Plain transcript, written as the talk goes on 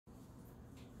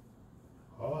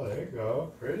Oh, there you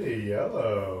go. Pretty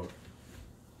yellow.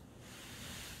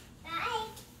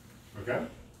 Okay.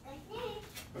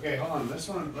 Okay, hold on. This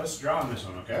one, let's draw on this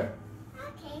one, okay?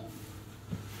 Okay.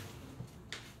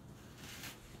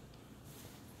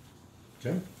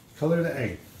 Okay. Color the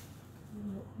egg.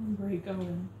 Where are you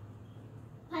going?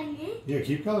 Pardon? Yeah,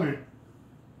 keep coloring.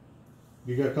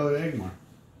 You gotta color the egg more.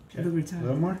 Okay. A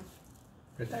little more?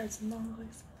 Right there. That's not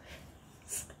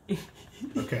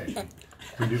Okay.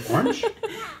 Can we do orange?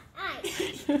 I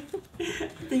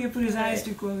think I put his eyes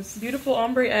too close. Beautiful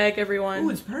ombre egg, everyone. Oh,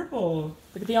 it's purple.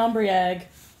 Look at the ombre egg.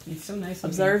 It's so nice.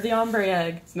 Observe the ombre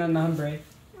egg. It's not an ombre.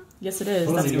 Yes, it is.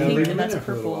 Hold on, That's you gotta pink leave and them in that's there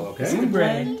for a little purple. while, okay? You see the Ombre.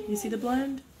 blend? You see the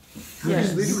blend?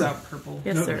 Yes. You got purple.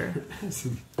 Yes, No. sir.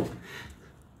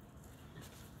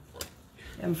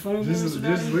 Having fun with Just Mr.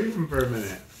 Daddy? leave them for a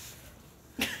minute.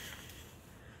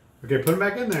 Okay, put them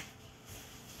back in there.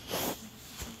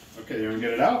 Okay, you want to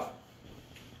get it out?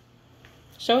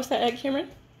 Show us that egg, Cameron.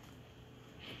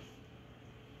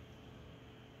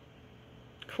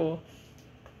 Cool.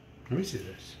 Let me see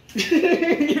this.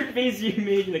 Your face you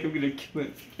made like I'm gonna kill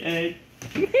it. Okay.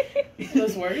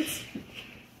 Those words?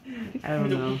 I don't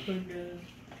know.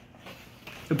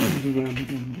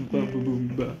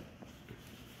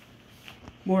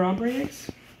 More ombre eggs?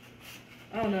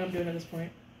 I don't know what I'm doing at this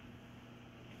point.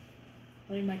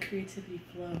 Letting my creativity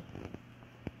flow.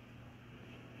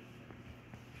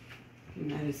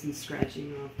 Madison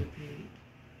scratching off the paint.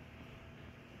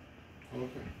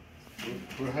 Okay.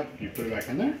 We'll have you put it back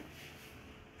in there.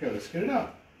 Okay, let's get it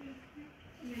out.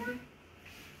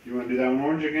 You want to do that one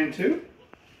orange again too?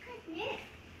 Yeah.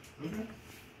 Okay.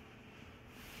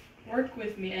 Work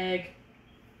with me, egg.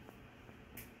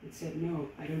 It said no,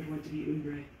 I don't want to be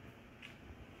ombre.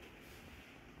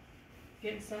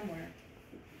 Getting somewhere.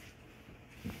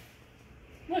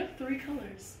 Look, 3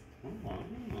 colors. Oh, wow,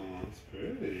 that's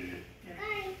pretty.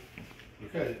 Bye.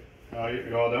 Okay.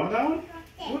 You all done with that one?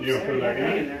 Okay. You gonna put it back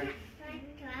in? there?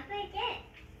 Drop it again.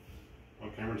 Oh,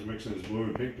 Cameron's mixing his blue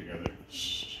and pink together.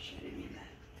 Shh, I didn't mean that.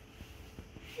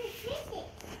 Kiss it.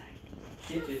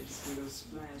 Dip it, it's gonna go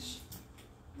splash.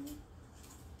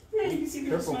 Yeah, you can see the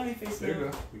Careful. smiley face There you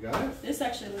now. go. You got it? This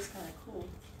actually looks kind of cool.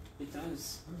 It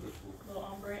does. Little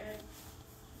ombre egg.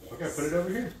 Yes. Okay, put it over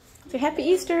here. Say Happy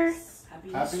Easter.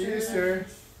 Happy Easter.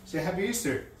 Say Happy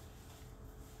Easter.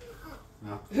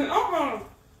 No. Oh!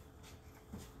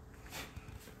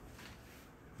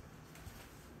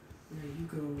 Now you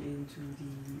go into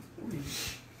the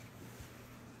orange.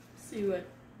 See what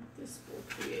this will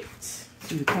create.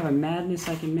 See the kind of madness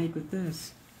I can make with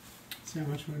this. See how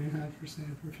much money you had for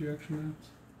saving for a few extra minutes?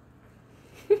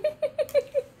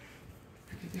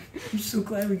 I'm so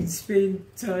glad we can spend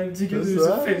time together as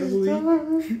a family.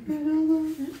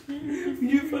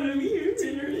 You finally ate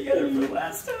dinner together for the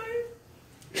last time.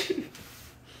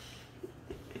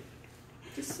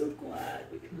 Just so glad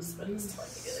we can just spend this time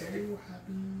together So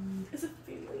happy. as a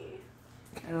family.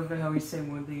 I love how we say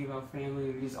one thing about family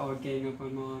and we just all gang up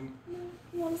on mom.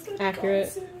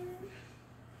 Accurate.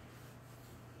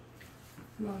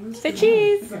 Mom, Say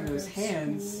cheese. Look at those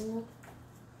hands.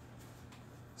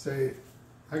 Say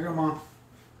hi, Grandma.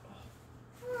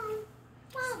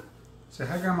 Say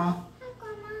hi, Grandma.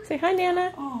 Say hi,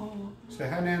 Nana. Oh. Say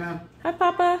hi, Nana. Hi,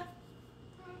 Papa.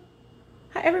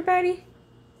 Hi, everybody.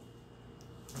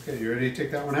 Okay, you ready to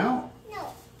take that one out?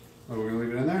 No. Oh, we're gonna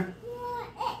leave it in there?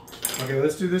 No. Okay,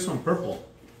 let's do this one purple.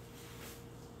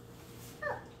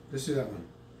 Let's do that one.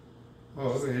 Oh,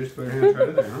 okay, just put your hands right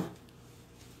in there, huh?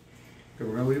 Okay,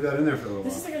 we're gonna leave that in there for a little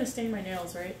This while. isn't gonna stain my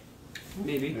nails, right?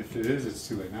 Maybe. If it is, it's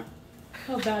too late now.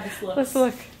 How bad this looks. Let's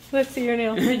look. Let's see your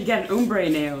nail. You got an ombre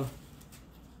nail.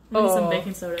 Maybe some Oh.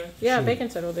 baking soda. Yeah, Should- baking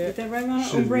soda will do Get it. that right on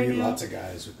Should ombre meet nail. lots of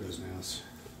guys with those nails.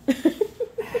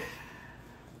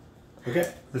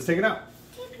 Okay, let's take it out.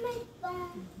 Take my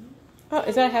phone. Oh,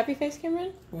 is that a happy face,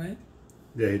 Cameron? What?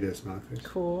 Yeah, he does, smiley face.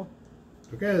 Cool.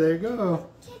 Okay, there you go.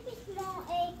 Take a small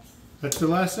egg. That's the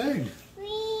last egg.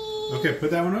 Please. Okay,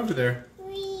 put that one over there.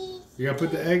 Please. You gotta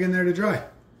put the egg in there to dry.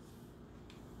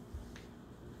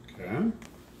 Okay.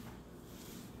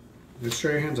 Let's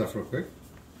try your hands off real quick.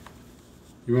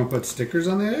 You want to put stickers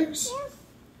on the eggs? Yes.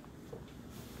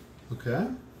 Okay.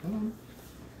 Hold on.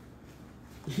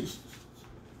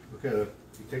 Okay,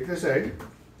 you take this egg.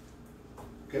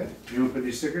 Okay. You want to put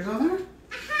these stickers on there?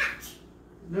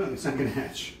 No, it's not gonna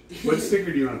hatch. What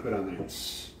sticker do you want to put on there?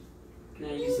 Can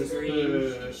I use the Let's green?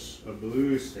 put a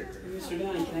blue sticker. Mr.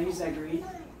 Dunn, can I use that green?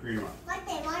 Green one. What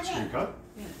they want Green it. cup?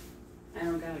 Yeah. I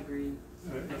don't got a green.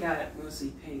 I got it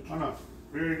mostly pink. Oh no.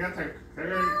 We already got that. No.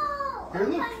 Here, look.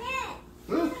 Open it.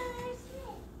 Look. Where's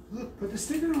it? Look, put the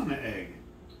sticker on the egg.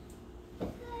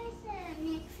 Where's the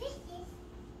next fishes?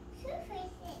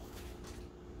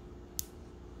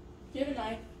 Do you have a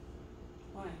knife?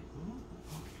 Why?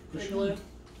 Push Like it glue. on.